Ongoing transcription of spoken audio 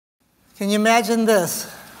Can you imagine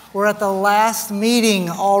this? We're at the last meeting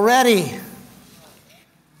already.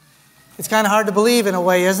 It's kind of hard to believe in a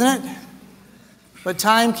way, isn't it? But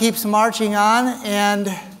time keeps marching on, and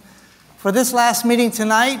for this last meeting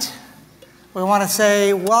tonight, we want to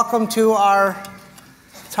say welcome to our,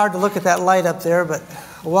 it's hard to look at that light up there, but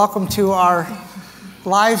welcome to our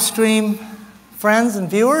live stream friends and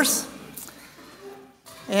viewers.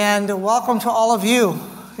 And welcome to all of you.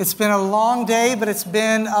 It's been a long day, but it's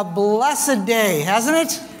been a blessed day, hasn't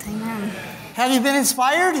it? Amen. Have you been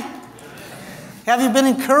inspired? Have you been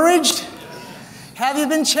encouraged? Have you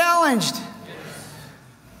been challenged?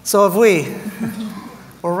 So have we.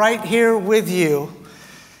 We're right here with you.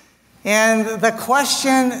 And the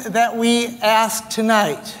question that we ask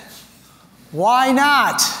tonight, why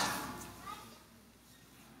not?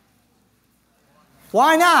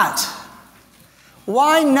 Why not?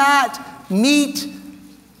 Why not meet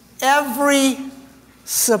every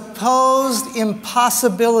supposed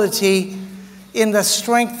impossibility in the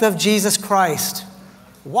strength of Jesus Christ?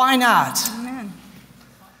 Why not? Amen.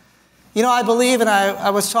 You know, I believe, and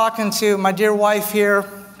I was talking to my dear wife here,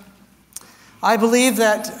 I believe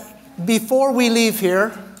that before we leave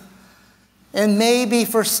here, and maybe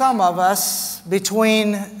for some of us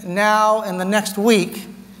between now and the next week,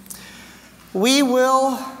 we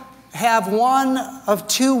will have one of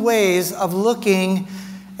two ways of looking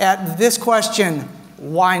at this question,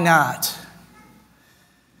 why not?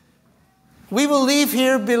 We will leave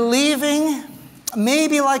here believing,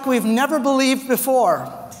 maybe like we've never believed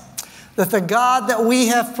before, that the God that we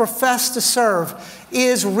have professed to serve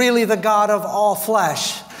is really the God of all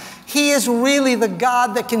flesh. He is really the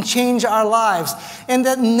God that can change our lives, and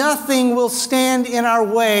that nothing will stand in our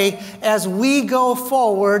way as we go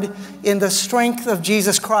forward in the strength of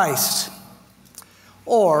Jesus Christ.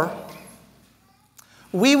 Or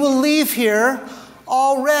we will leave here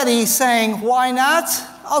already saying, why not?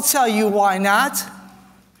 I'll tell you why not.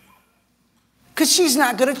 Because she's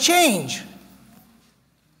not going to change.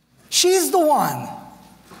 She's the one.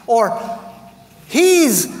 Or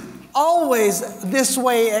he's always this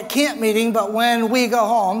way at camp meeting, but when we go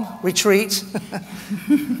home, retreat,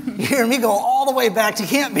 you hear me go all the way back to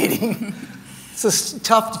camp meeting. It's just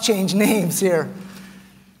tough to change names here.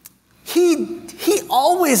 He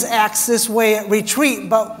always acts this way at retreat,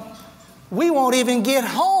 but we won't even get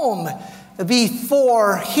home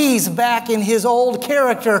before he's back in his old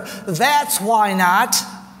character. That's why not.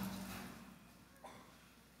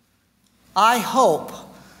 I hope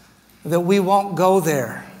that we won't go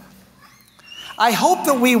there. I hope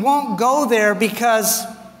that we won't go there because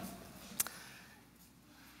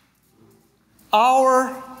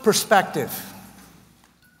our perspective,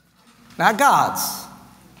 not God's,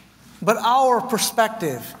 but our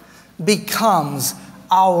perspective becomes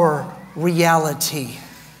our reality.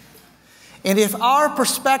 And if our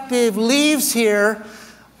perspective leaves here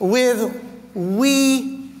with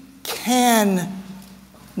we can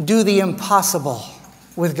do the impossible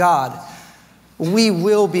with God, we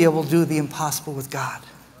will be able to do the impossible with God.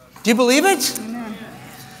 Do you believe it? Amen.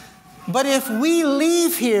 But if we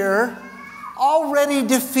leave here already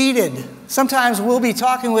defeated, sometimes we'll be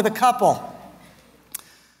talking with a couple.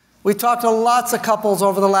 We've talked to lots of couples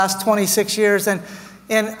over the last 26 years, and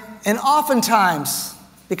oftentimes,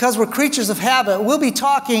 because we're creatures of habit, we'll be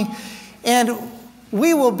talking and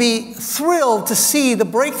we will be thrilled to see the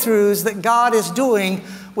breakthroughs that God is doing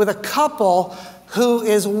with a couple who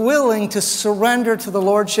is willing to surrender to the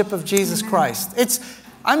Lordship of Jesus Christ.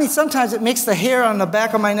 Sometimes it makes the hair on the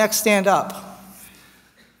back of my neck stand up.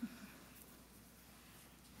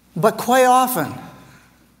 But quite often,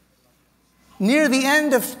 near the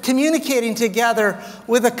end of communicating together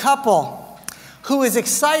with a couple who is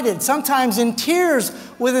excited, sometimes in tears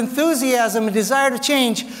with enthusiasm and desire to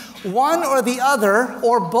change, one or the other,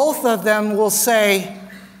 or both of them will say,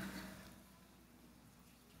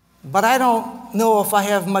 but I don't know if I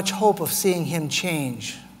have much hope of seeing him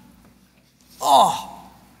change. Oh,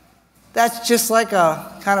 that's just like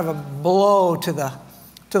a kind of a blow to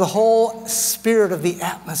the whole spirit of the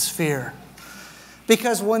atmosphere.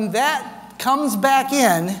 Because when that comes back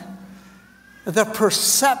in, the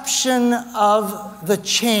perception of the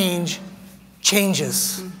change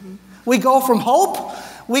changes. Mm-hmm. We go from hope,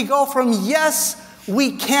 we go from yes,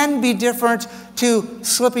 we can be different, to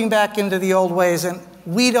slipping back into the old ways. And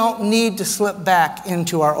we don't need to slip back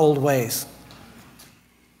into our old ways.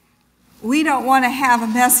 We don't want to have a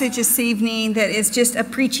message this evening that is just a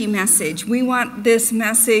preachy message. We want this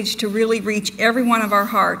message to really reach every one of our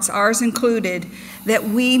hearts, ours included, that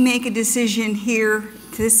we make a decision here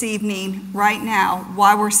this evening, right now,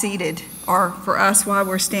 while we're seated, or for us, while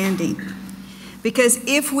we're standing. Because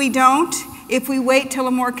if we don't, if we wait till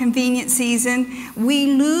a more convenient season, we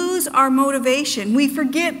lose our motivation. We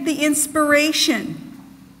forget the inspiration.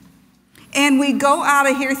 And we go out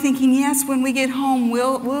of here thinking, yes, when we get home,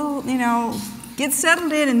 we'll get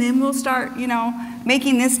settled in, and then we'll start,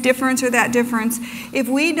 making this difference or that difference. If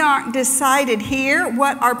we not decided here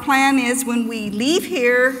what our plan is when we leave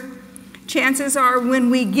here, chances are when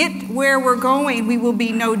we get where we're going, we will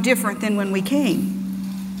be no different than when we came.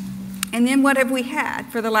 And then what have we had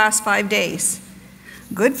for the last 5 days?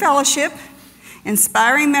 Good fellowship,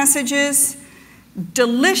 inspiring messages,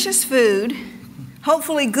 delicious food,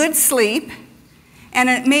 hopefully good sleep,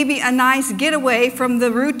 and maybe a nice getaway from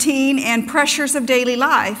the routine and pressures of daily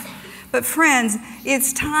life. But friends,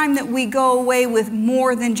 it's time that we go away with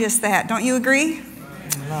more than just that. Don't you agree?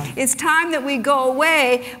 It's time that we go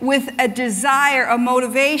away with a desire, a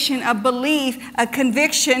motivation, a belief, a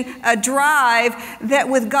conviction, a drive that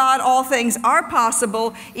with God all things are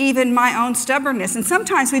possible, even my own stubbornness. And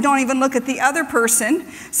sometimes we don't even look at the other person.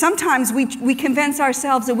 Sometimes we convince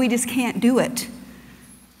ourselves that we just can't do it.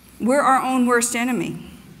 We're our own worst enemy.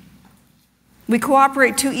 We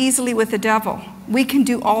cooperate too easily with the devil. We can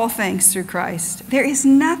do all things through Christ. There is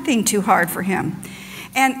nothing too hard for him.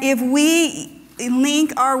 And if we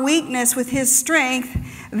link our weakness with his strength,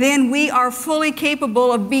 then we are fully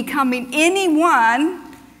capable of becoming anyone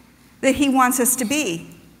that he wants us to be.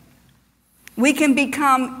 We can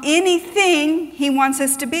become anything he wants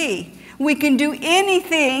us to be. We can do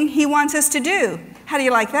anything he wants us to do. How do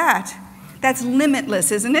you like that? That's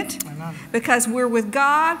limitless, isn't it? Amen. Because we're with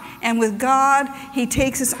God, and with God, he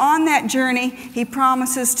takes us on that journey. He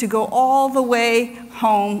promises to go all the way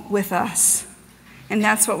home with us. And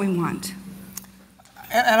that's what we want.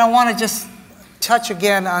 And I want to just touch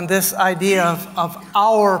again on this idea of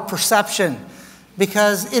our perception,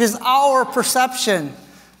 because it is our perception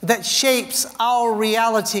that shapes our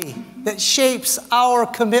reality, that shapes our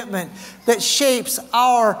commitment, that shapes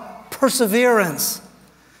our perseverance.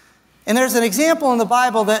 And there's an example in the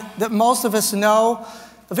Bible that most of us know,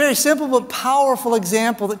 a very simple but powerful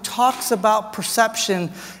example that talks about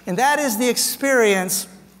perception, and that is the experience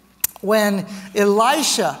when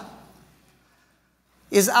Elisha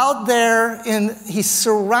is out there and he's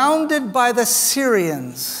surrounded by the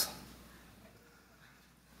Syrians.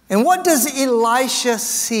 And what does Elisha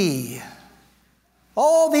see?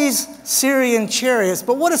 All these Syrian chariots,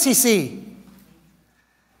 but what does he see?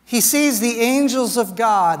 He sees the angels of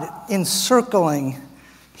God encircling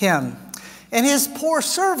him. And his poor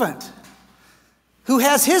servant, who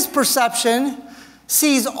has his perception,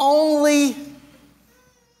 sees only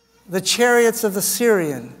the chariots of the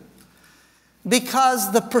Syrian.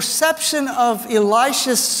 Because the perception of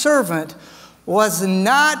Elisha's servant was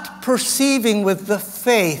not perceiving with the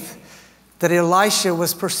faith that Elisha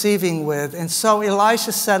was perceiving with. And so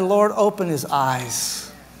Elisha said, Lord, open his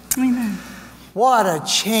eyes. Amen. What a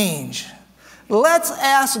change. Let's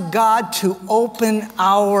ask God to open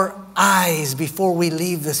our eyes before we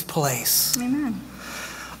leave this place. Amen.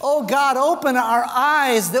 Oh God, open our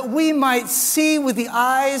eyes that we might see with the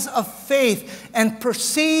eyes of faith and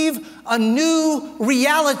perceive a new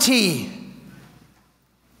reality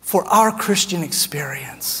for our Christian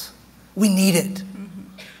experience. We need it. Mm-hmm.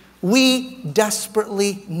 We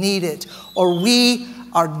desperately need it, or we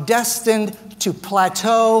are destined to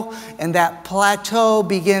plateau, and that plateau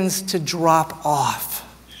begins to drop off.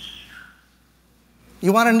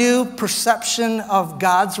 You want a new perception of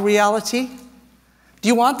God's reality? Do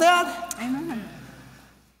you want that? Amen.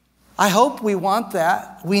 I hope we want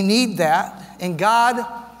that. We need that. And God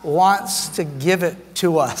wants to give it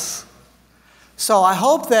to us. So I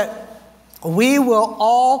hope that we will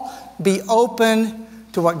all be open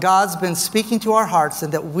to what God's been speaking to our hearts,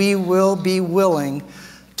 and that we will be willing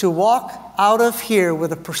to walk out of here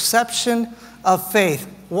with a perception of faith.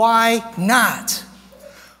 Why not?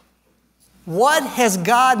 What has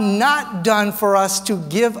God not done for us to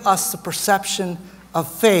give us the perception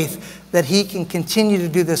of faith that he can continue to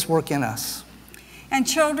do this work in us? And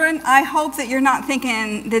children, I hope that you're not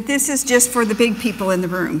thinking that this is just for the big people in the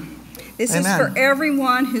room. This Amen. Is for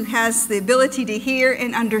everyone who has the ability to hear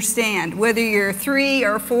and understand, whether you're 3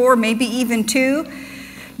 or 4, maybe even 2.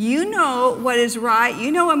 You know what is right.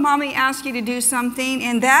 You know when mommy asks you to do something,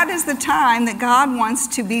 and that is the time that God wants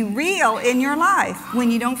to be real in your life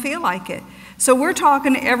when you don't feel like it. So we're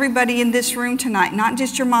talking to everybody in this room tonight, not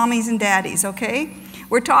just your mommies and daddies, okay?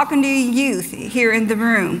 We're talking to youth here in the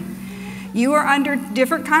room. You are under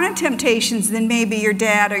different kind of temptations than maybe your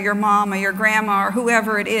dad or your mom or your grandma or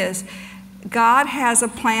whoever it is. God has a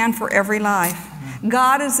plan for every life.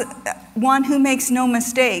 God is one who makes no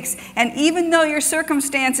mistakes. And even though your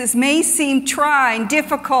circumstances may seem trying,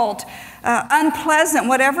 difficult, unpleasant,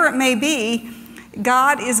 whatever it may be,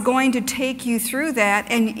 God is going to take you through that.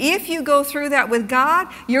 And if you go through that with God,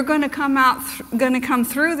 you're going to come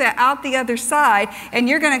through that out the other side, and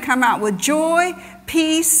you're going to come out with joy,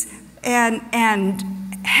 peace, and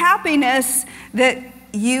happiness that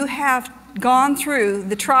you have gone through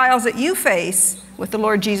the trials that you face with the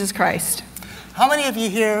Lord Jesus Christ. How many of you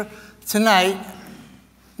here tonight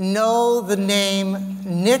know the name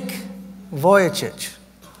Nick Vujicic?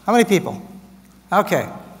 How many people? Okay.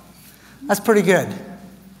 That's pretty good.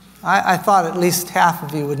 I thought at least half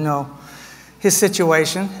of you would know his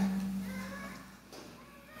situation.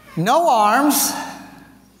 No arms,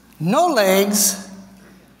 no legs,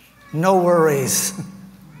 no worries.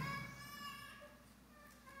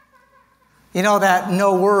 You know that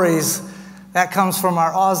no worries, that comes from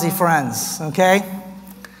our Aussie friends, okay?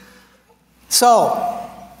 So,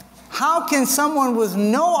 how can someone with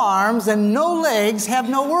no arms and no legs have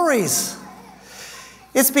no worries?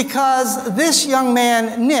 It's because this young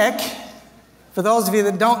man, Nick, for those of you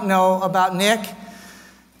that don't know about Nick,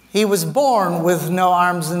 he was born with no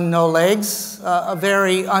arms and no legs, a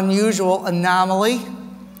very unusual anomaly.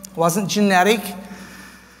 It wasn't genetic.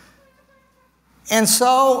 And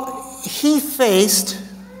so he faced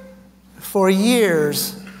for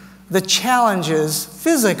years the challenges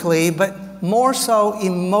physically, but more so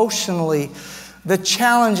emotionally, the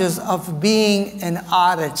challenges of being an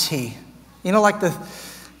oddity. You know,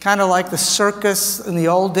 kind of like the circus in the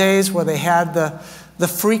old days where they had the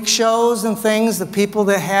freak shows and things, the people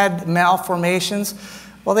that had malformations.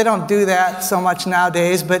 Well, they don't do that so much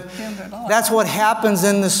nowadays, but that's what happens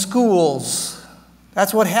in the schools.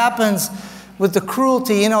 That's what happens with the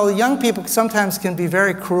cruelty. You know, young people sometimes can be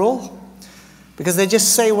very cruel because they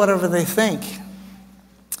just say whatever they think.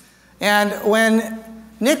 And when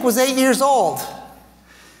Nick was 8 years old,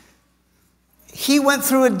 he went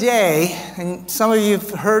through a day, and some of you have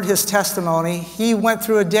heard his testimony, he went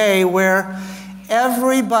through a day where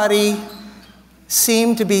everybody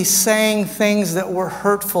seemed to be saying things that were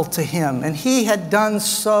hurtful to him. And he had done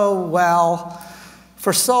so well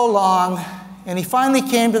for so long, and he finally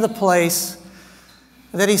came to the place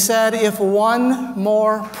that he said, if one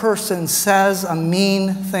more person says a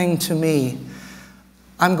mean thing to me,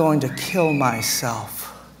 I'm going to kill myself.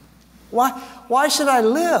 Why should I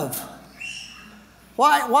live?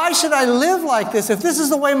 Why should I live like this if this is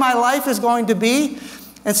the way my life is going to be?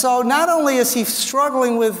 And so not only is he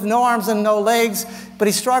struggling with no arms and no legs, but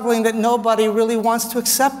he's struggling that nobody really wants to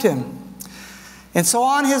accept him. And so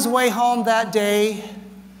on his way home that day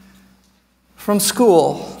from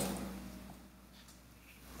school,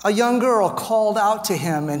 a young girl called out to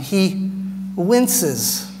him, and he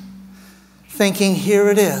winces, thinking, here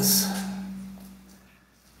it is.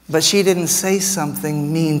 But she didn't say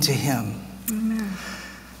something mean to him. Amen.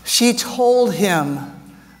 She told him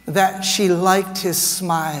that she liked his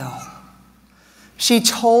smile. She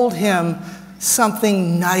told him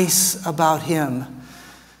something nice about him.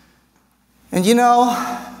 And you know,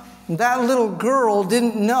 that little girl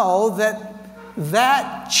didn't know that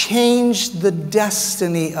that changed the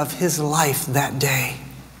destiny of his life that day.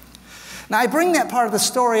 Now, I bring that part of the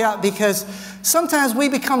story up because sometimes we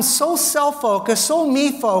become so self-focused, so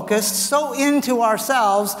me-focused, so into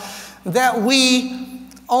ourselves that we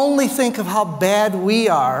only think of how bad we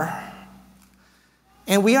are,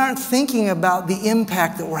 and we aren't thinking about the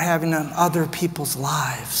impact that we're having on other people's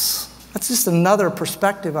lives. That's just another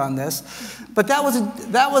perspective on this. But that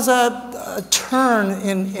was a turn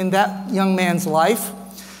in that young man's life.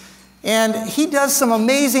 And he does some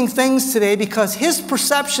amazing things today because his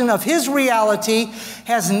perception of his reality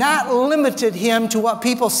has not limited him to what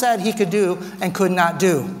people said he could do and could not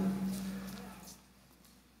do.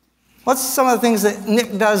 What's some of the things that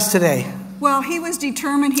Nick does today? Well, he was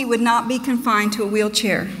determined he would not be confined to a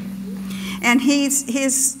wheelchair. And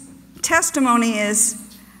his testimony is,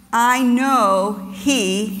 I know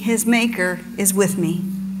he, his maker, is with me.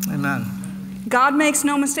 Amen. God makes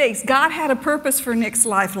no mistakes. God had a purpose for Nick's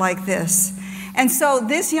life like this. And so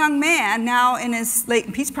this young man, now in his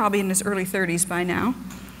he's probably in his early 30s by now.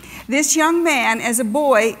 This young man, as a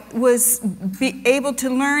boy, was able to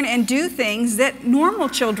learn and do things that normal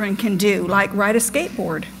children can do, like ride a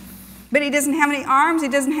skateboard. But he doesn't have any arms, he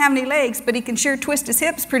doesn't have any legs, but he can sure twist his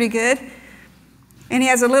hips pretty good. And he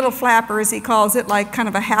has a little flapper, as he calls it, like kind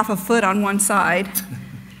of a half a foot on one side.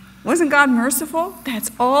 Wasn't God merciful?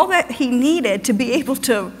 That's all that he needed to be able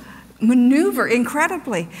to maneuver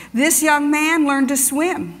incredibly. This young man learned to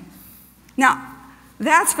swim. Now,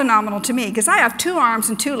 That's phenomenal to me because I have 2 arms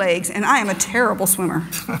and 2 legs and I am a terrible swimmer.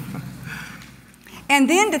 And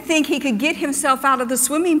then to think he could get himself out of the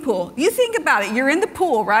swimming pool. You think about it. You're in the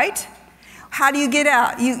pool, right? How do you get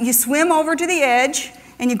out? You swim over to the edge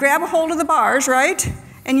and you grab a hold of the bars, right?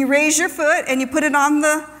 And you raise your foot and you put it on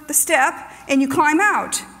the step and you climb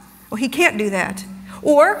out. Well, he can't do that.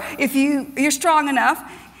 Or if you're strong enough,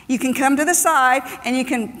 you can come to the side and you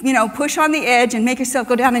can, push on the edge and make yourself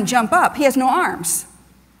go down and jump up. He has no arms,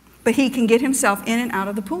 but he can get himself in and out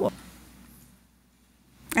of the pool.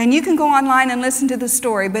 And you can go online and listen to the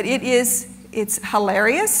story, but it's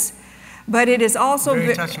hilarious, but it is also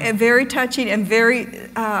very touching and very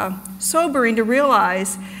sobering to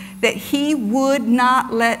realize that he would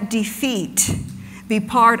not let defeat be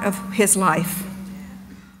part of his life.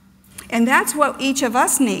 And that's what each of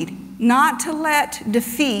us need, not to let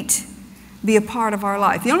defeat be a part of our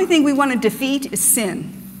life. The only thing we want to defeat is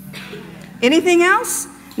sin. Anything else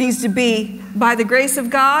needs to be, by the grace of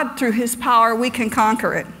God, through his power, we can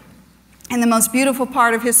conquer it. And the most beautiful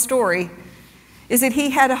part of his story is that he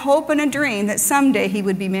had a hope and a dream that someday he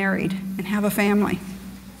would be married and have a family.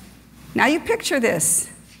 Now you picture this.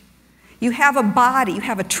 You have a body, you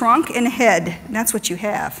have a trunk and a head. That's what you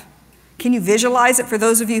have. Can you visualize it for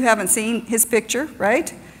those of you who haven't seen his picture,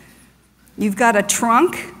 right? You've got a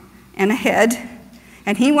trunk and a head,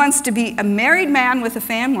 and he wants to be a married man with a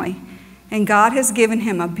family. And God has given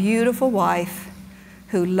him a beautiful wife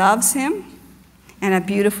who loves him and a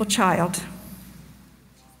beautiful child.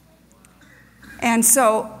 And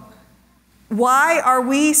so, why are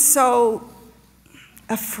we so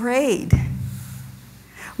afraid?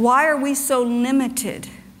 Why are we so limited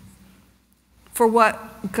for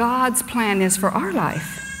what God's plan is for our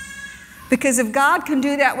life? Because if God can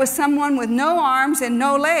do that with someone with no arms and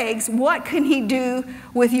no legs, what can he do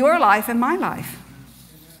with your life and my life?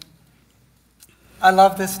 I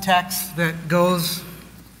love this text that goes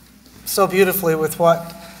so beautifully with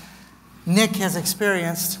what Nick has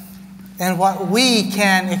experienced and what we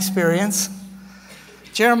can experience.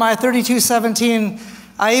 Jeremiah 32:17,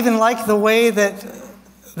 I even like the way that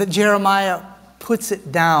Jeremiah puts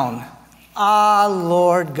it down. Ah,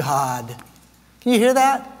 Lord God. Can you hear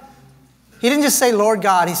that? He didn't just say Lord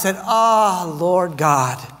God, he said, Ah, Lord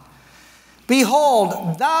God.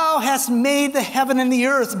 Behold, thou hast made the heaven and the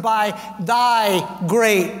earth by thy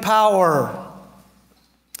great power,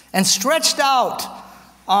 and stretched out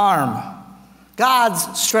arm,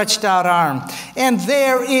 God's stretched out arm, and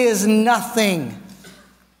there is nothing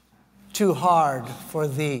too hard for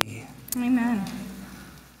thee. Amen.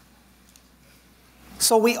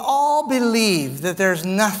 So we all believe that there's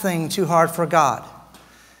nothing too hard for God.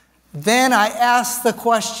 Then I ask the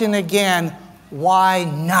question again, why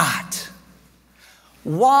not?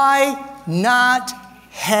 Why not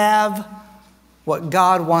have what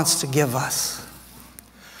God wants to give us?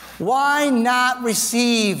 Why not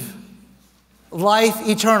receive life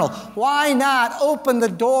eternal? Why not open the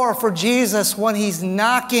door for Jesus when he's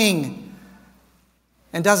knocking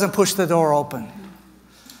and doesn't push the door open?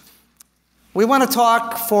 We want to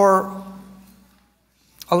talk for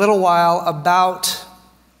a little while about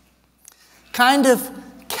kind of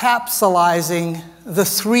capsulizing the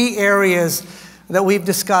 3 areas that we've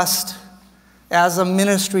discussed as a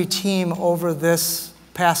ministry team over this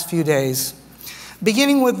past few days,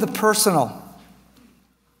 beginning with the personal.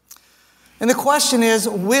 And the question is,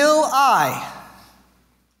 will I,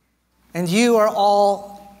 and you are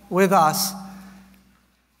all with us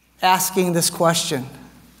asking this question,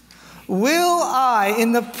 will I,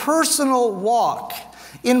 in the personal walk,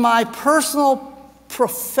 in my personal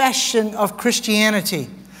profession of Christianity,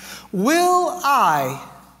 will I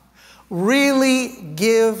really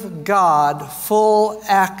give God full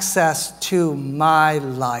access to my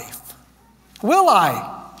life? Will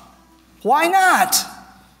I? Why not?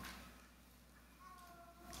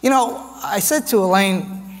 I said to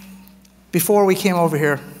Elaine before we came over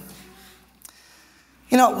here,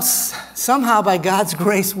 somehow by God's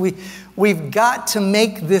grace, we've got to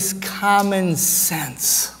make this common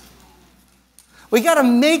sense. We got to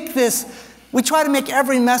make this, we try to make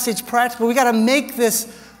every message practical. We got to make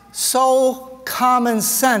this so common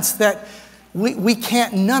sense that we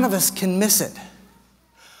can't, none of us can miss it.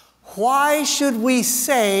 Why should we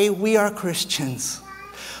say we are Christians?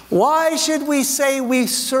 Why should we say we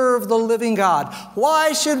serve the living God?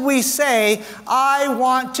 Why should we say, I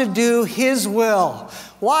want to do his will?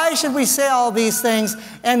 Why should we say all these things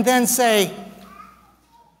and then say,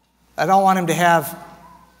 I don't want him to have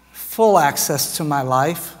full access to my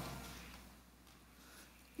life?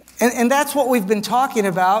 And that's what we've been talking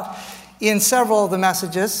about in several of the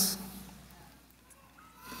messages.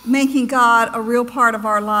 making God a real part of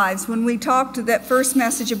our lives. When we talked to that first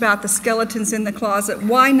message about the skeletons in the closet,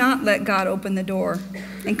 why not let God open the door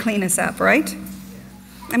and clean us up, right?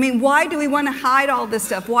 I mean, why do we want to hide all this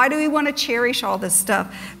stuff? Why do we want to cherish all this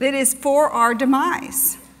stuff that is for our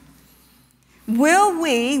demise? Will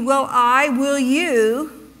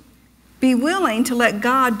you be willing to let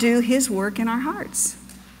God do His work in our hearts?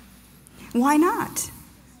 Why not?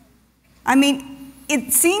 I mean,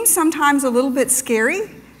 it seems sometimes a little bit scary,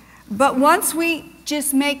 but once we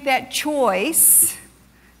just make that choice,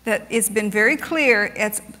 that it's been very clear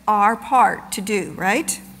it's our part to do,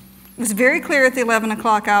 right? It was very clear at the 11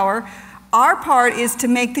 o'clock hour. Our part is to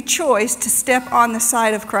make the choice to step on the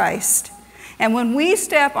side of Christ. And when we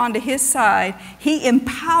step onto His side, He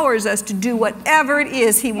empowers us to do whatever it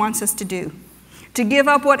is He wants us to do, to give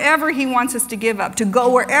up whatever He wants us to give up, to go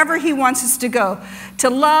wherever He wants us to go, to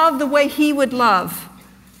love the way He would love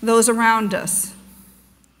those around us.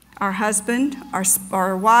 Our husband,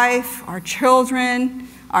 our wife, our children,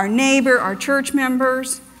 our neighbor, our church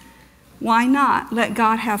members. Why not let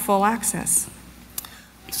God have full access?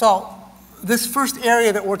 So, this first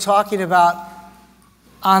area that we're talking about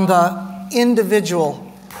on the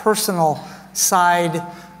individual, personal side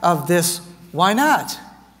of this, why not?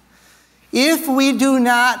 If we do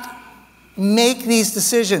not make these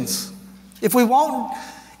decisions, if we won't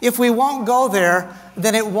go there,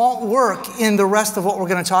 then it won't work in the rest of what we're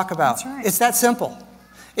going to talk about. That's right. It's that simple.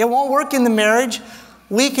 It won't work in the marriage.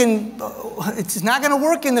 It's not going to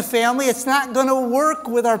work in the family. It's not going to work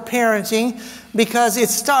with our parenting because it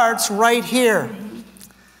starts right here.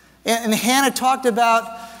 And Hannah talked about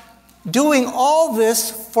doing all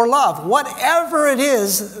this for love. Whatever it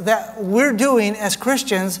is that we're doing as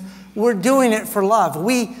Christians, we're doing it for love.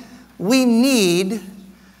 We need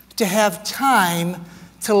to have time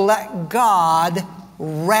to let God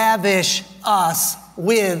ravish us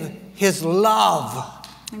with His love.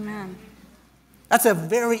 Amen. That's a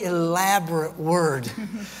very elaborate word.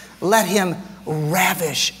 Let Him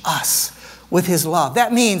ravish us with His love.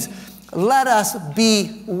 That means let us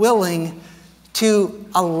be willing to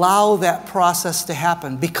allow that process to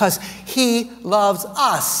happen because He loves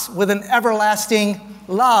us with an everlasting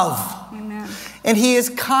love. Amen. And He is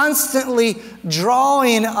constantly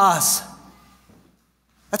drawing us.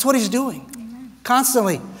 That's what He's doing. Amen.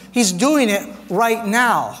 Constantly. He's doing it right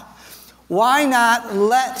now. Why not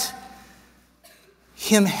let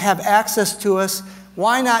Him have access to us?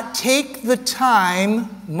 Why not take the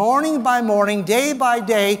time, morning by morning, day by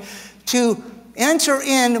day, to enter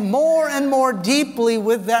in more and more deeply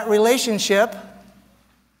with that relationship?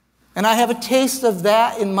 And I have a taste of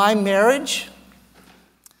that in my marriage.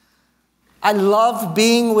 I love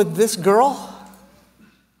being with this girl,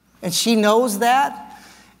 and she knows that.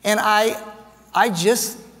 And I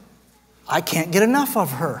can't get enough of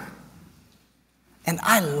her. And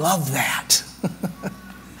I love that.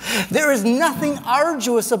 There is nothing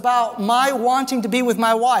arduous about my wanting to be with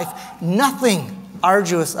my wife. Nothing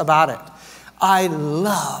arduous about it. I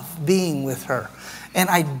love being with her. And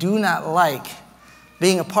I do not like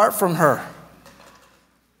being apart from her.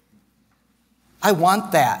 I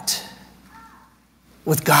want that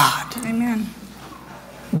with God. Amen.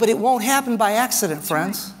 But it won't happen by accident,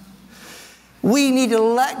 friends. We need to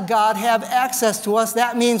let God have access to us.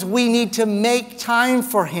 That means we need to make time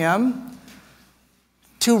for Him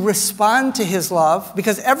to respond to His love,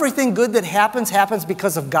 because everything good that happens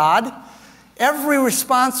because of God. Every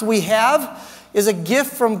response we have is a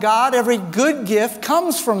gift from God. Every good gift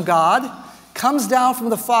comes from God, comes down from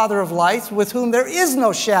the Father of lights, with whom there is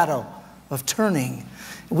no shadow of turning.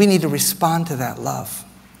 We need to respond to that love.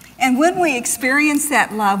 And when we experience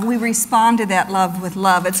that love, we respond to that love with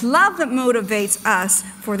love. It's love that motivates us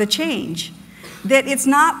for the change. That it's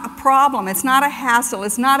not a problem, it's not a hassle,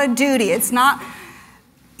 it's not a duty, it's not,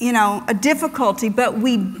 a difficulty, but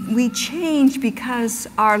we change because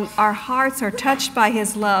our hearts are touched by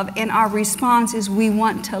His love, and our response is we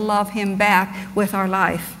want to love Him back with our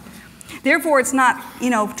life. Therefore, it's not,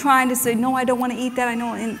 trying to say, no, I don't want to eat that, I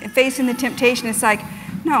know, and facing the temptation. It's like,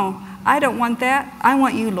 no, I don't want that. I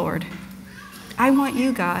want You, Lord. I want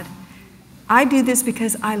You, God. I do this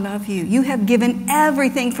because I love You. You have given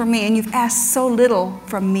everything for me, and You've asked so little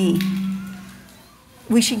from me.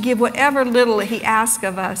 We should give whatever little He asks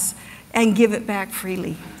of us and give it back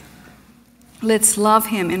freely. Let's love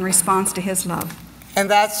Him in response to His love. And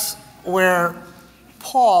that's where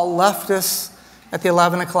Paul left us at the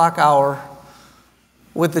 11 o'clock hour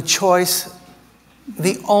with the choice,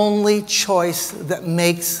 the only choice that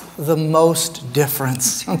makes the most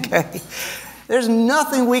difference, okay? There's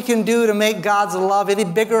nothing we can do to make God's love any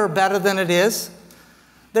bigger or better than it is.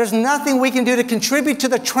 There's nothing we can do to contribute to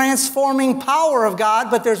the transforming power of God,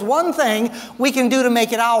 but there's one thing we can do to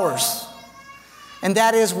make it ours. And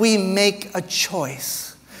that is we make a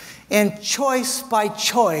choice. And choice by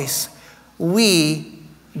choice, we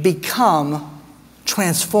become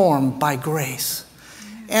transformed by grace.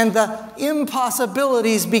 And the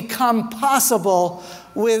impossibilities become possible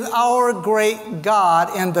with our great God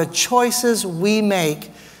and the choices we make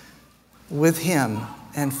with Him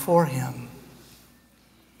and for Him.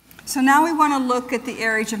 So now we want to look at the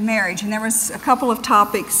area of marriage. And there was a couple of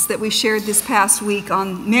topics that we shared this past week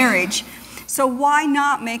on marriage. So why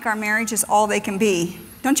not make our marriages all they can be?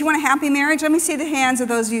 Don't you want a happy marriage? Let me see the hands of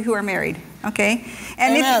those of you who are married, okay?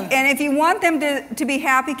 And if you want them to be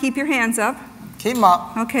happy, keep your hands up. Keep them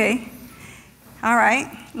up. Okay. All right.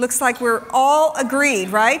 Looks like we're all agreed,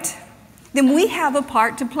 right? Then we have a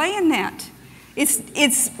part to play in that.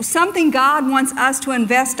 It's something God wants us to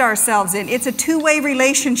invest ourselves in. It's a two-way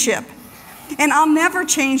relationship. And I'll never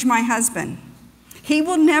change my husband. He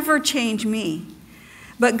will never change me.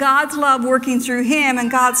 But God's love working through him and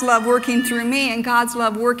God's love working through me and God's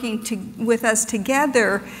love working with us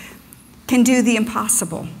together can do the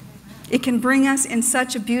impossible. It can bring us in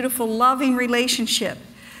such a beautiful, loving relationship.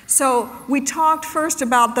 So we talked first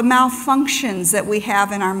about the malfunctions that we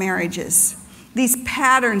have in our marriages. These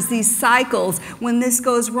patterns, these cycles, when this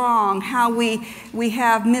goes wrong, how we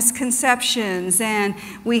have misconceptions and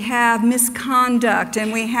we have misconduct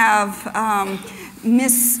and we have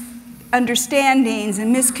misunderstandings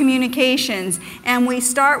and miscommunications. And we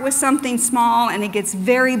start with something small and it gets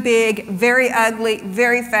very big, very ugly,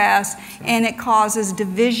 very fast, and it causes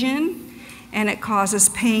division and it causes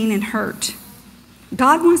pain and hurt.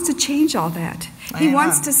 God wants to change all that. He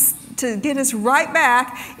wants to get us right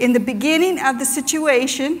back in the beginning of the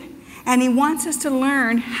situation, and He wants us to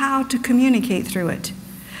learn how to communicate through it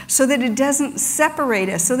so that it doesn't separate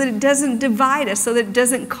us, so that it doesn't divide us, so that it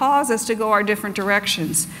doesn't cause us to go our different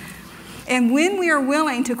directions. And when we are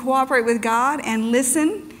willing to cooperate with God and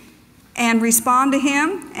listen and respond to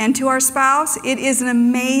Him and to our spouse, it is an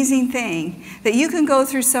amazing thing that you can go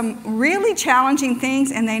through some really challenging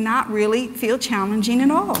things and they not really feel challenging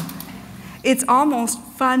at all. It's almost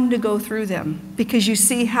fun to go through them because you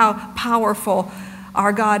see how powerful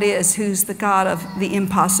our God is, who's the God of the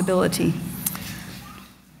impossibility.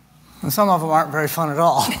 And some of them aren't very fun at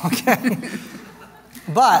all, okay?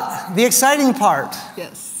 But the exciting part.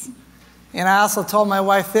 Yes. And I also told my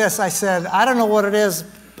wife this. I said, I don't know what it is,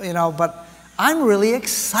 but I'm really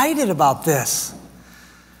excited about this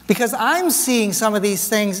because I'm seeing some of these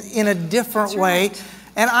things in a different way. Right.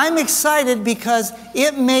 And I'm excited because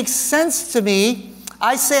it makes sense to me.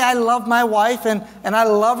 I say I love my wife and I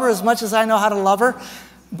love her as much as I know how to love her.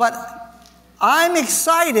 But I'm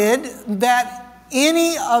excited that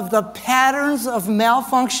any of the patterns of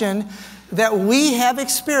malfunction that we have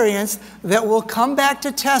experienced that will come back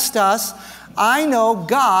to test us, I know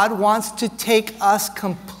God wants to take us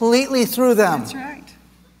completely through them. That's right.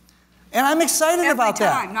 And I'm excited about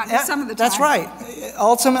that. Every time, not just some of the time. That's right.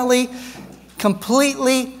 Ultimately,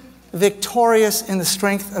 completely victorious in the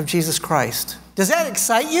strength of Jesus Christ. Does that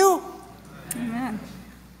excite you? Amen.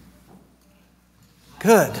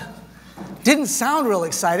 Good. Didn't sound real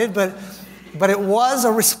excited, but it was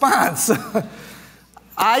a response.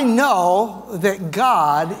 I know that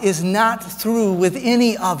God is not through with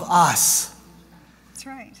any of us. That's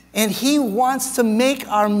right. And He wants to make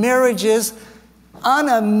our marriages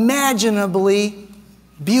unimaginably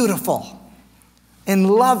beautiful and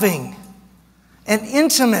loving and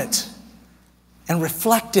intimate and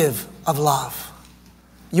reflective of love.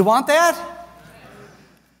 You want that?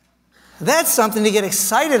 That's something to get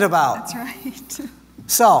excited about. That's right.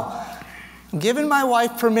 So, I'm giving my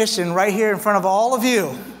wife permission right here in front of all of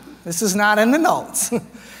you. This is not in the notes.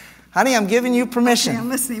 Honey, I'm giving you permission. Okay, I'm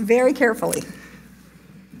listening very carefully.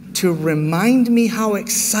 To remind me how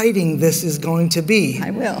exciting this is going to be.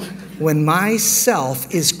 I will. When my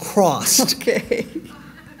self is crossed. Okay.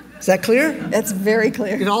 Is that clear? That's very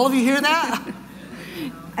clear. Did all of you hear that?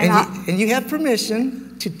 And you have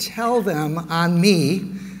permission to tell them on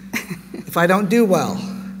me if I don't do well.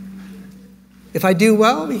 If I do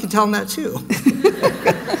well, you can tell them that too.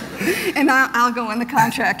 And I'll go in the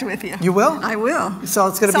contract with you. You will? I will. So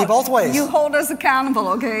it's going to be both ways. You hold us accountable,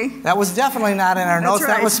 okay? That was definitely not in our notes. Right.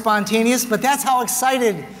 That was spontaneous, but that's how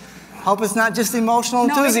excited. Hope it's not just emotional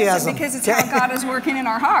enthusiasm. No, it isn't, because it's how God is working in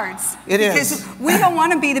our hearts. It because is. Because we don't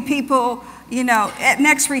want to be the people, at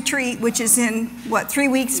next retreat, which is in, 3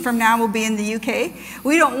 weeks from now, we'll be in the UK.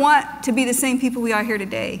 We don't want to be the same people we are here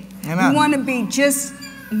today. Amen. We want to be just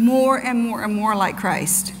more and more and more like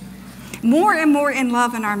Christ. more and more in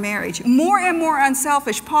love in our marriage, more and more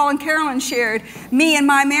unselfish. Paul and Carolyn shared me and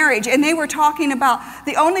my marriage, and they were talking about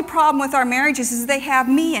the only problem with our marriages is they have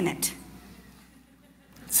me in it.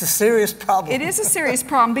 It's a serious problem. It is a serious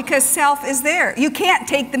problem because self is there. You can't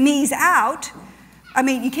take the me's out. I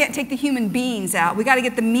mean, you can't take the human beings out. We got to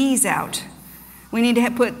get the me's out. We need to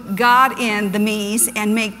put God in the me's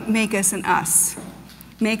and make us an us.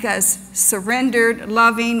 Make us surrendered,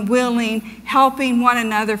 loving, willing, helping one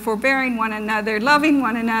another, forbearing one another, loving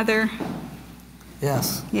one another.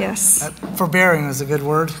 Yes. Yes. Forbearing is a good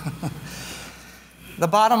word. The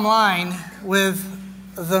bottom line with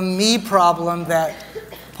the me problem that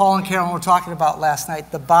Paul and Carolyn were talking about last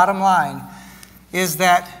night, the bottom line is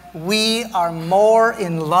that we are more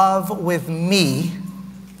in love with me.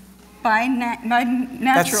 By natural.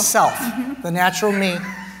 That's self, the natural me.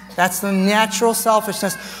 That's the natural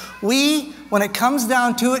selfishness. When it comes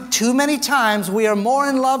down to it, too many times we are more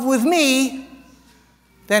in love with me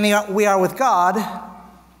than we are with God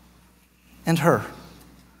and her.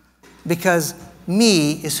 Because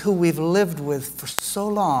me is who we've lived with for so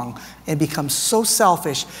long and become so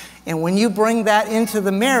selfish. And when you bring that into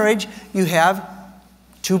the marriage, you have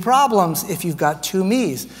two problems if you've got two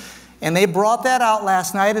me's. And they brought that out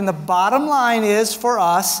last night. And the bottom line is for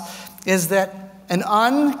us is that an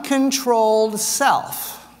uncontrolled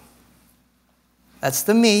self, that's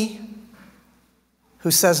the me,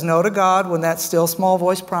 who says no to God when that still small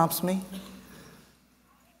voice prompts me,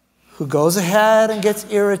 who goes ahead and gets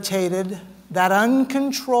irritated, that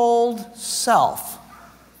uncontrolled self.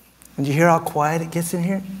 And you hear how quiet it gets in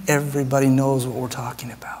here? Everybody knows what we're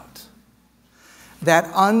talking about.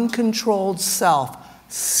 That uncontrolled self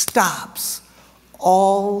stops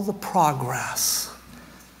all the progress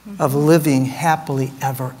of living happily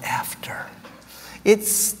ever after. It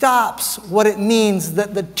stops what it means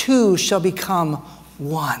that the two shall become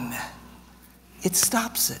one. It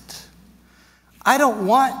stops it. I don't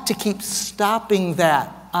want to keep stopping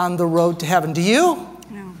that on the road to heaven. Do you?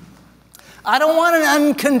 No. I don't want an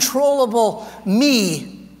uncontrollable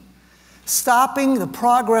me stopping the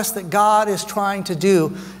progress that God is trying to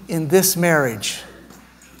do in this marriage.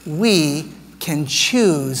 We can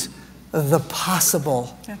choose the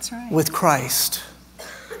possible. That's right. With Christ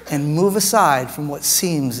and move aside from what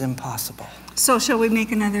seems impossible. So shall we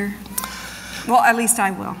make another? Well, at least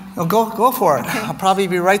I will. Oh, go for it. Okay. I'll probably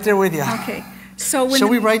be right there with you. Okay. So when Shall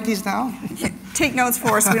we write these down? Take notes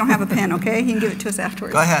for us. We don't have a pen, okay? You can give it to us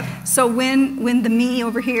afterwards. Go ahead. So when the me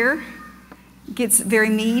over here gets very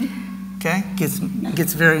mead. Okay, gets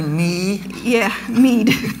very me. Yeah, mead.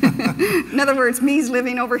 In other words, me's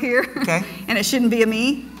living over here. Okay. And it shouldn't be a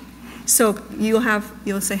me. So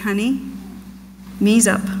you'll say, honey, me's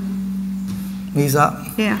up. Me's up.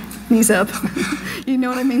 Yeah, me's up. You know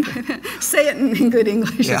what I mean? Say it in good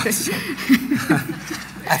English. Yes. Okay.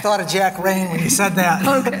 I thought of Jack Rain when you said that.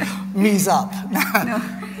 Okay. Me's up. No,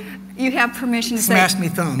 you have permission to Smashed me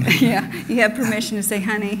thumb. Yeah, you have permission to say,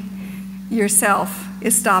 honey, yourself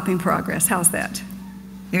is stopping progress. How's that?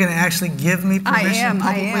 You're going to actually give me permission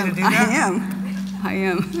publicly to do that? I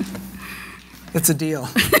am. It's a deal.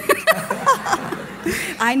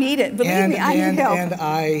 I need it. Believe me, I need help.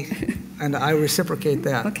 And I reciprocate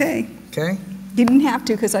that. Okay. Okay? You didn't have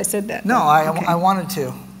to because I said that. No, Okay. I wanted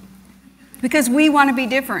to. Because we want to be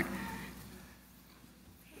different.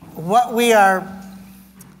 What we are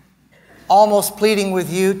almost pleading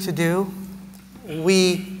with you to do,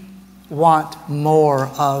 we want more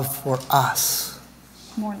of for us.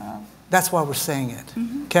 More love. That's why we're saying it.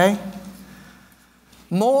 Okay?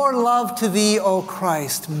 More love to thee, O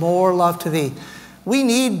Christ. More love to thee. We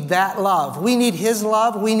need that love. We need his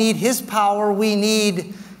love. We need his power. We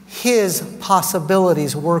need his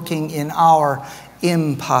possibilities working in our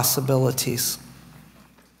impossibilities.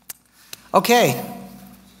 Okay.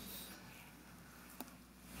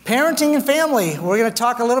 Parenting and family. We're going to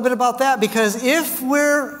talk a little bit about that because if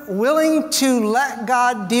we're willing to let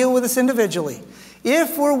God deal with us individually,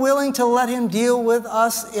 if we're willing to let him deal with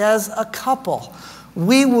us as a couple,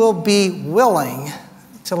 we will be willing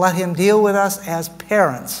to let him deal with us as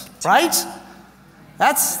parents, right?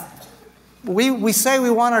 We say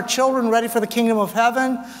we want our children ready for the kingdom of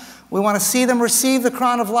heaven. We want to see them receive the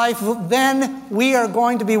crown of life. Then we are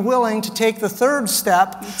going to be willing to take the third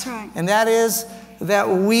step. That's right. And that is that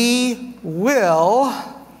we will,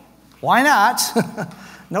 why not?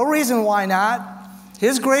 No reason why not.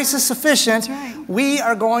 His grace is sufficient. That's right. We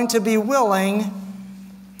are going to be willing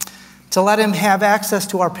to let him have access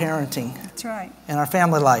to our parenting. That's right. And our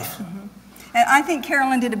family life. And I think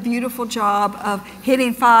Carolyn did a beautiful job of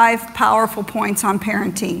hitting 5 powerful points on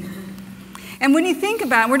parenting. And when you think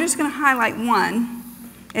about it, we're just going to highlight one.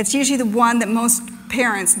 It's usually the one that most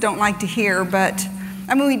parents don't like to hear, but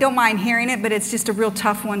I mean, we don't mind hearing it, but it's just a real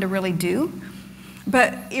tough one to really do.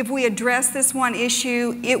 But if we address this one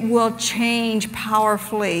issue, it will change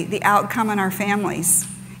powerfully the outcome in our families.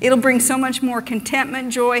 It'll bring so much more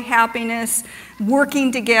contentment, joy, happiness,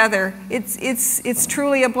 working together. It's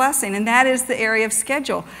truly a blessing, and that is the area of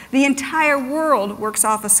schedule. The entire world works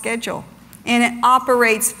off a schedule, and it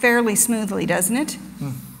operates fairly smoothly, doesn't it?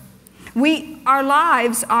 Our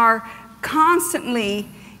lives are constantly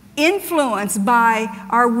influenced by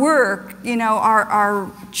our work,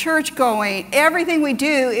 our church going. Everything we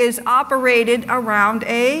do is operated around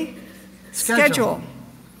a schedule,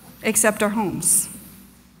 except our homes.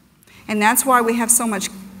 And that's why we have so much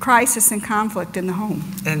crisis and conflict in the home.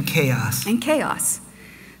 And chaos. And chaos.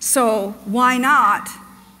 So why not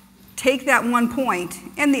take that one point,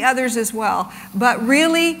 and the others as well, but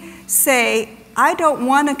really say, I don't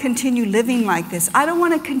want to continue living like this. I don't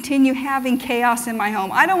want to continue having chaos in my home.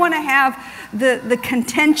 I don't want to have the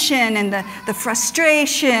contention and the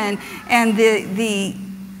frustration and the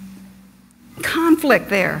conflict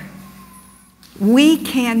there. We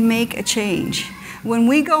can make a change. When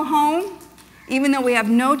we go home, even though we have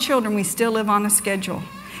no children, we still live on a schedule.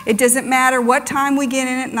 It doesn't matter what time we get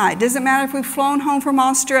in at night. It doesn't matter if we've flown home from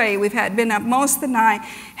Australia. We've been up most of the night,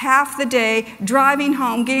 half the day, driving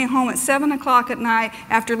home, getting home at 7 o'clock at night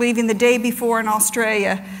after leaving the day before in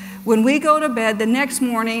Australia. When we go to bed the next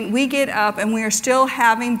morning, we get up and we are still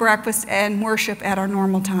having breakfast and worship at our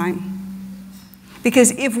normal time.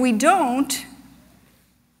 Because if we don't,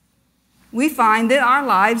 we find that our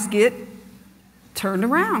lives get turned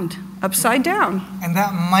around, upside down. And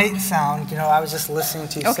that might sound, I was just listening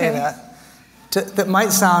to you say that. That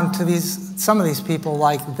might sound to some of these people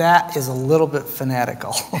like that is a little bit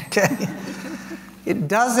fanatical, okay? It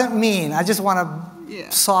doesn't mean, I just want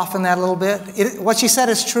to soften that a little bit. What she said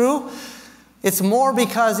is true. It's more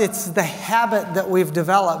because it's the habit that we've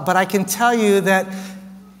developed. But I can tell you that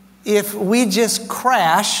if we just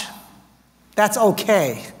crash, that's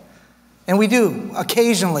okay. And we do,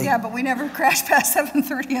 occasionally. Yeah, but we never crash past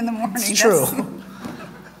 7:30 in the morning. It's true.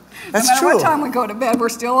 That's no matter true. what time we go to bed, we're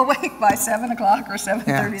still awake by 7 o'clock or 7:30 in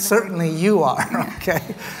the morning. Certainly you are, okay?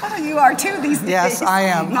 Well, you are too these days. Yes, I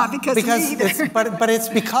am. Not because of me either. But it's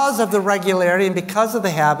because of the regularity and because of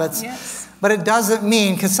the habits. Yes. But it doesn't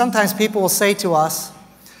mean, because sometimes people will say to us,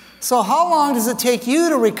 so how long does it take you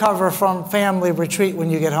to recover from family retreat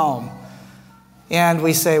when you get home? And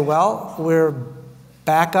we say, well, we're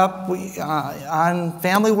back up on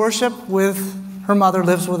family worship with her mother,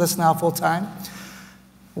 lives with us now full time.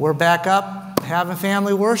 We're back up having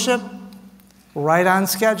family worship, right on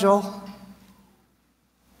schedule.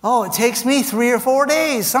 Oh, it takes me 3 or 4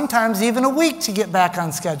 days, sometimes even a week to get back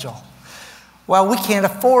on schedule. Well, we can't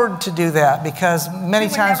afford to do that because many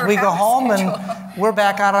times we go home and we're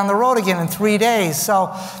back out on the road again in 3 days.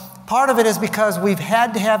 So part of it is because we've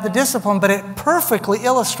had to have the discipline, but it perfectly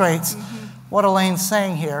illustrates what Elaine's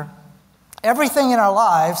saying here. Everything in our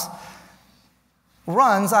lives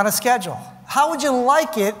runs on a schedule. How would you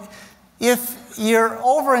like it if you're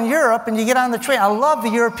over in Europe and you get on the train? I love the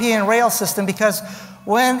European rail system because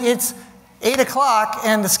when it's 8 o'clock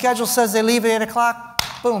and the schedule says they leave at 8 o'clock,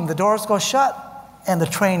 boom, the doors go shut and the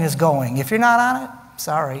train is going. If you're not on it,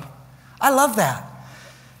 sorry. I love that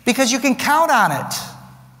because you can count on it.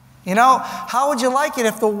 How would you like it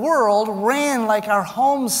if the world ran like our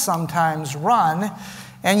homes sometimes run?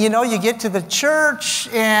 And you get to the church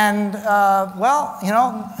and,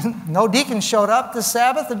 no deacon showed up this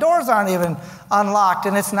Sabbath. The doors aren't even unlocked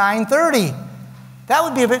and it's 9:30. That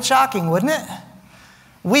would be a bit shocking, wouldn't it?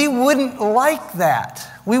 We wouldn't like that.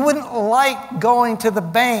 We wouldn't like going to the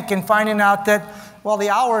bank and finding out that, the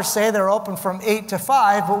hours say they're open from 8 to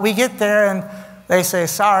 5, but we get there and they say,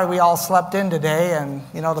 sorry, we all slept in today, and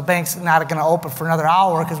the bank's not going to open for another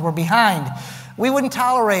hour because we're behind. We wouldn't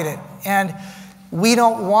tolerate it, and we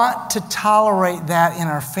don't want to tolerate that in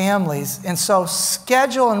our families. And so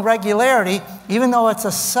schedule and regularity, even though it's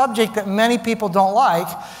a subject that many people don't like,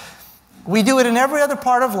 we do it in every other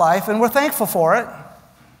part of life, and we're thankful for it.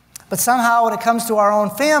 But somehow when it comes to our own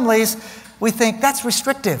families, we think that's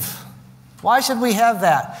restrictive. Why should we have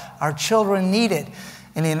that? Our children need it.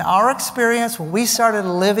 And in our experience, when we started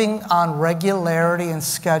living on regularity and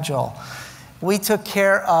schedule, we took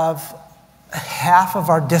care of half of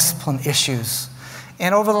our discipline issues.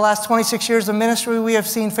 And over the last 26 years of ministry, we have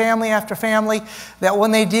seen family after family that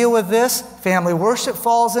when they deal with this, family worship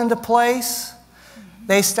falls into place.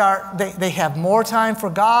 They have more time for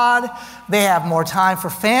God. They have more time for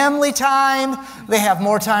family time. They have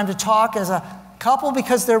more time to talk as a couple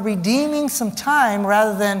because they're redeeming some time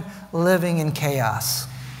rather than living in chaos.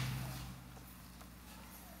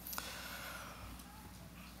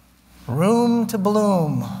 Room to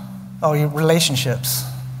bloom. Oh, your relationships.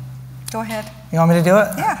 Go ahead. You want me to do it?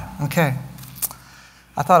 Yeah. Okay.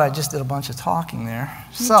 I thought I just did a bunch of talking there.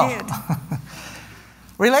 You did.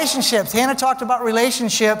 Relationships. Hannah talked about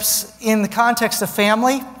relationships in the context of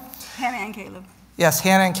family. Hannah and Caleb. Yes,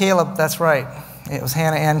 Hannah and Caleb, that's right. It was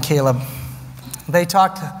Hannah and Caleb. They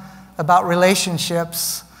talked about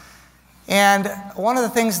relationships. And one of the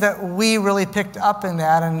things that we really picked up in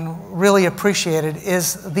that and really appreciated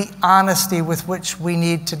is the honesty with which we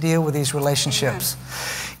need to deal with these relationships.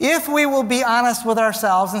 Amen. If we will be honest with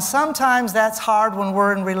ourselves, and sometimes that's hard when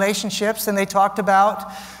we're in relationships, and they talked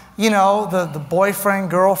about, the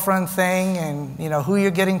boyfriend, girlfriend thing, and, who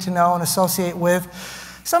you're getting to know and associate with.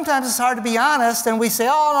 Sometimes it's hard to be honest, and we say,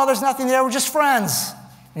 oh, no, there's nothing there, we're just friends.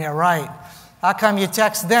 Yeah, right. How come you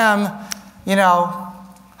text them,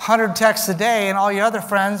 100 texts a day, and all your other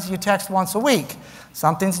friends you text once a week?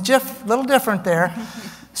 Something's a little different there.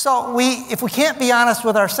 So if we can't be honest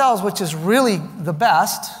with ourselves, which is really the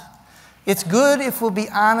best, it's good if we'll be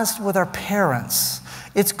honest with our parents.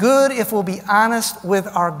 It's good if we'll be honest with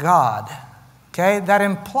our God. Okay? That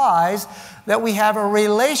implies that we have a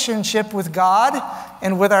relationship with God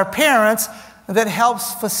and with our parents that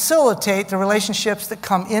helps facilitate the relationships that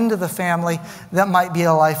come into the family that might be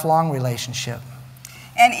a lifelong relationship.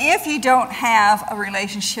 And if you don't have a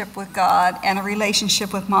relationship with God and a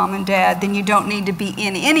relationship with mom and dad, then you don't need to be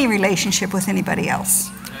in any relationship with anybody else.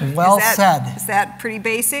 Well said. Is that pretty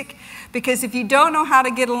basic? Because if you don't know how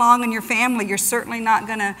to get along in your family, you're certainly not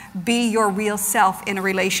going to be your real self in a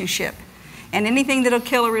relationship. And anything that'll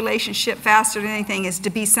kill a relationship faster than anything is to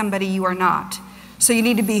be somebody you are not. So you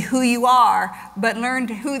need to be who you are, but learn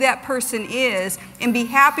who that person is and be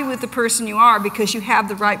happy with the person you are because you have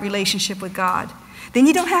the right relationship with God. Then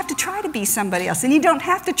you don't have to try to be somebody else. And you don't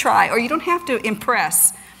have to try, or you don't have to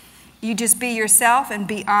impress. You just be yourself and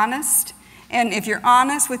be honest. And if you're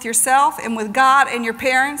honest with yourself and with God and your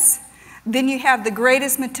parents, then you have the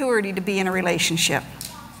greatest maturity to be in a relationship.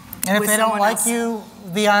 And if they don't like you,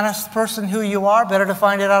 the honest person who you are, better to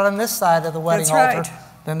find it out on this side of the wedding altar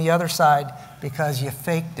than the other side, because you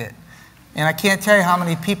faked it. And I can't tell you how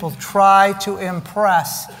many people try to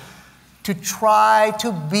impress, to try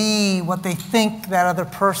to be what they think that other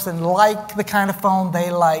person, like the kind of phone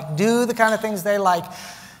they like, do the kind of things they like.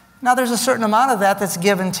 Now, there's a certain amount of that that's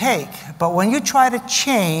give and take. But when you try to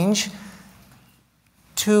change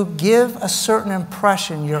to give a certain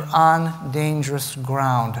impression, you're on dangerous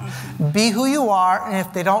ground. Be who you are, and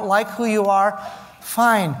if they don't like who you are,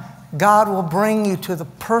 fine. God will bring you to the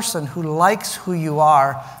person who likes who you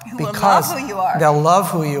are, because will love who you are. They'll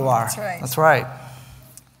love who you are. That's right. That's right.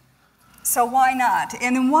 So why not?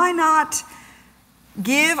 And then why not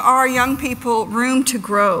give our young people room to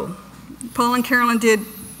grow? Paul and Carolyn did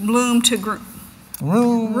Bloom to Grow.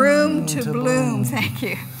 Room to bloom. Thank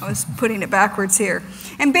you. I was putting it backwards here.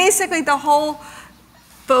 And basically the whole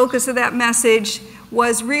focus of that message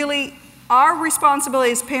was really our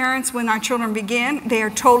responsibility as parents when our children begin. They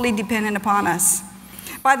are totally dependent upon us.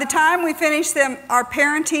 By the time we finish our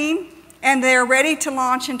parenting and they're ready to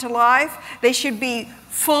launch into life, they should be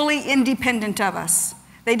fully independent of us.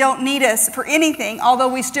 They don't need us for anything, although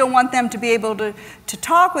we still want them to be able to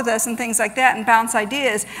talk with us and things like that and bounce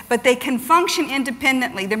ideas, but they can function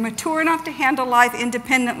independently. They're mature enough to handle life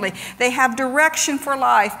independently. They have direction for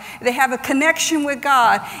life. They have a connection with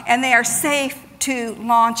God, and they are safe to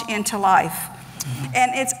launch into life.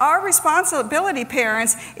 And it's our responsibility,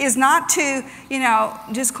 parents, is not to,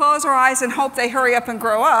 just close our eyes and hope they hurry up and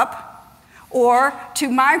grow up, or to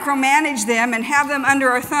micromanage them and have them under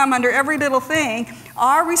our thumb under every little thing.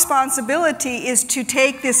 Our responsibility is to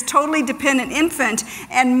take this totally dependent infant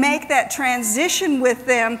and make that transition with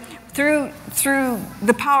them through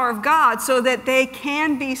the power of God so that they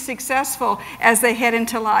can be successful as they head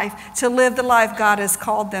into life, to live the life God has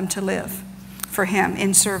called them to live for Him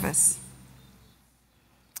in service.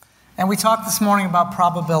 And we talked this morning about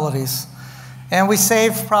probabilities. And we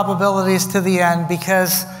saved probabilities to the end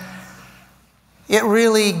because it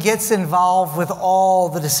really gets involved with all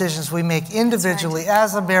the decisions we make individually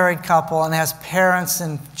as a married couple and as parents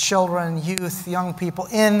and children, youth, young people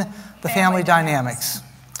in the family dynamics.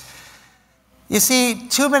 You see,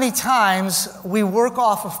 too many times we work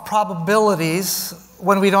off of probabilities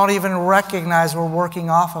when we don't even recognize we're working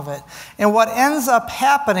off of it. And what ends up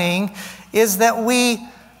happening is that we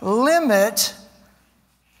limit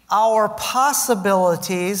our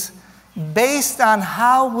possibilities based on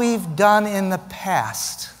how we've done in the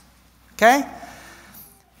past. Okay?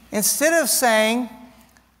 Instead of saying,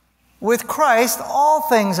 with Christ, all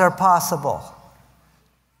things are possible.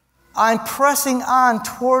 I'm pressing on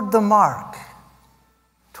toward the mark,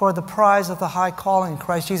 toward the prize of the high calling in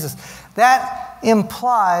Christ Jesus. That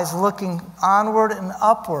implies looking onward and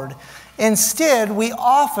upward. Instead, we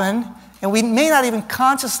often, and we may not even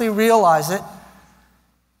consciously realize it,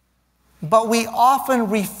 but we often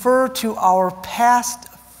refer to our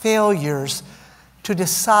past failures to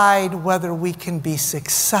decide whether we can be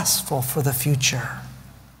successful for the future.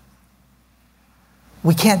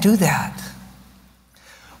 We can't do that.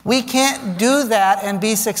 We can't do that and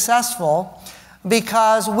be successful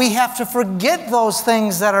because we have to forget those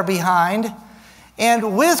things that are behind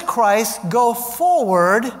and with Christ go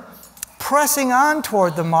forward, pressing on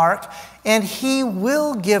toward the mark, and He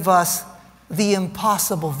will give us the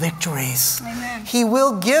impossible victories. Amen. He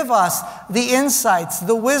will give us the insights,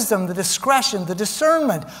 the wisdom, the discretion, the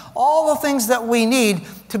discernment, all the things that we need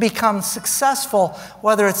to become successful,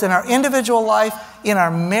 whether it's in our individual life, in our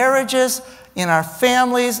marriages, in our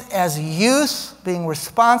families, as youth, being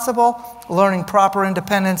responsible, learning proper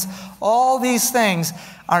independence. All these things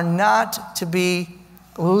are not to be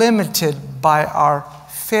limited by our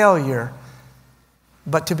failure,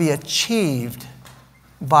 but to be achieved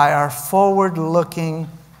by our forward-looking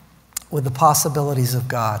with the possibilities of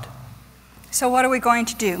God. So what are we going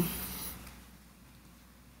to do?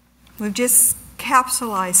 We've just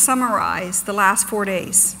summarized the last 4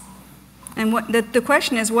 days. And the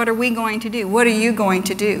question is, what are we going to do? What are you going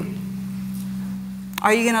to do?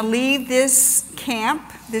 Are you going to leave this camp,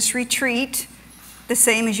 this retreat, the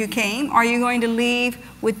same as you came? Are you going to leave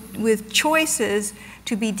with choices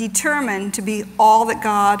to be determined to be all that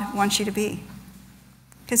God wants you to be?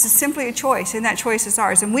 Because it's simply a choice, and that choice is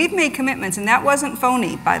ours. And we've made commitments, and that wasn't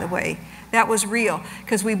phony, by the way. That was real.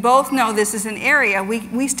 Because we both know this is an area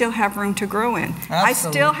we still have room to grow in. I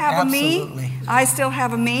still have a me. I still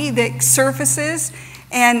have a me that surfaces,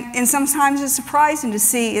 and sometimes it's surprising to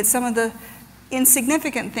see it's some of the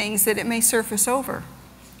insignificant things that it may surface over.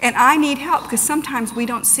 And I need help, because sometimes we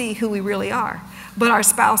don't see who we really are, but our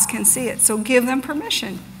spouse can see it. So give them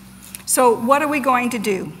permission. So what are we going to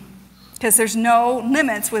do? Because there's no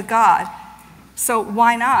limits with God. So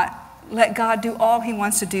why not let God do all He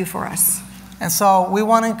wants to do for us? And so we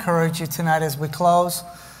want to encourage you tonight as we close.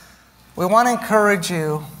 We want to encourage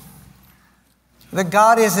you that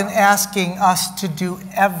God isn't asking us to do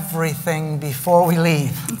everything before we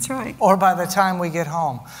leave. That's right. Or by the time we get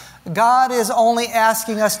home. God is only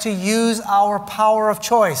asking us to use our power of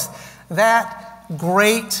choice. That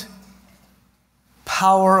great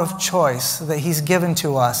power of choice that He's given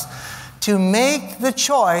to us. To make the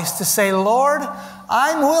choice to say, Lord,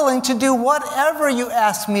 I'm willing to do whatever you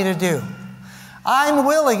ask me to do. I'm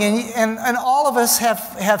willing, and all of us have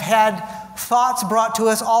had thoughts brought to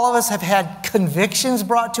us. All of us have had convictions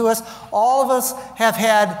brought to us. All of us have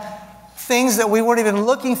had things that we weren't even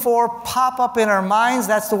looking for pop up in our minds.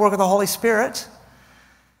 That's the work of the Holy Spirit.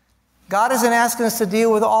 God isn't asking us to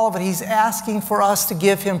deal with all of it. He's asking for us to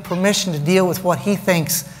give Him permission to deal with what He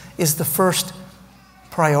thinks is the first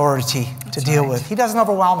priority to deal with. He doesn't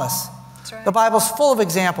overwhelm us. Right. The Bible's full of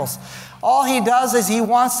examples. All He does is He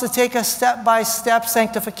wants to take us step by step.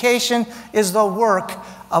 Sanctification is the work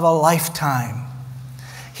of a lifetime.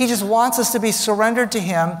 He just wants us to be surrendered to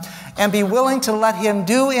Him and be willing to let Him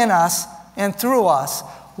do in us and through us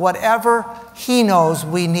whatever He knows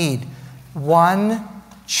we need. One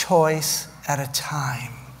choice at a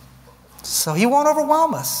time. So He won't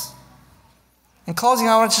overwhelm us. In closing,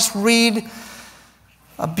 I want to just read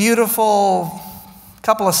a beautiful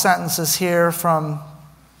couple of sentences here from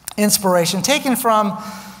Inspiration, taken from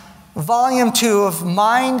Volume 2 of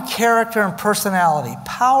Mind, Character, and Personality.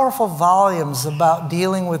 Powerful volumes about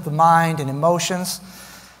dealing with the mind and emotions.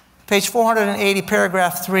 Page 480,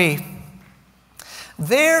 paragraph 3.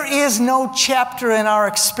 There is no chapter in our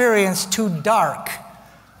experience too dark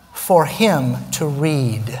for Him to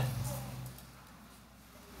read.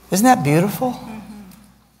 Isn't that beautiful?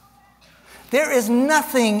 There is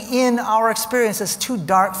nothing in our experience that's too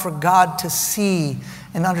dark for God to see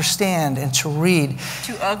and understand and to read.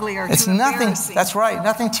 Too ugly or it's too nothing, embarrassing. That's right,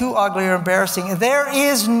 nothing too ugly or embarrassing. There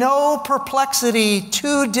is no perplexity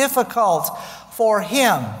too difficult for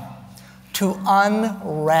Him to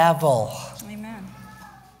unravel. Amen.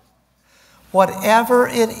 Whatever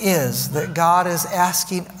it is that God is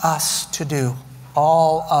asking us to do,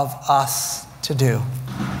 all of us to do,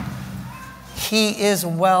 He is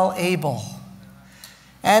well able.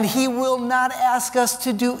 And He will not ask us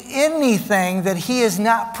to do anything that He is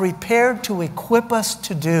not prepared to equip us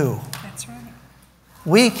to do. That's right.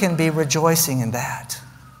 We can be rejoicing in that.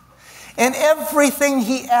 And everything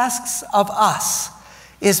He asks of us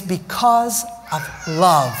is because of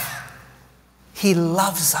love. He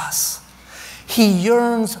loves us. He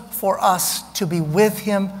yearns for us to be with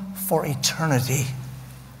him for eternity.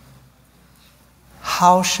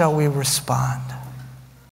 How shall we respond?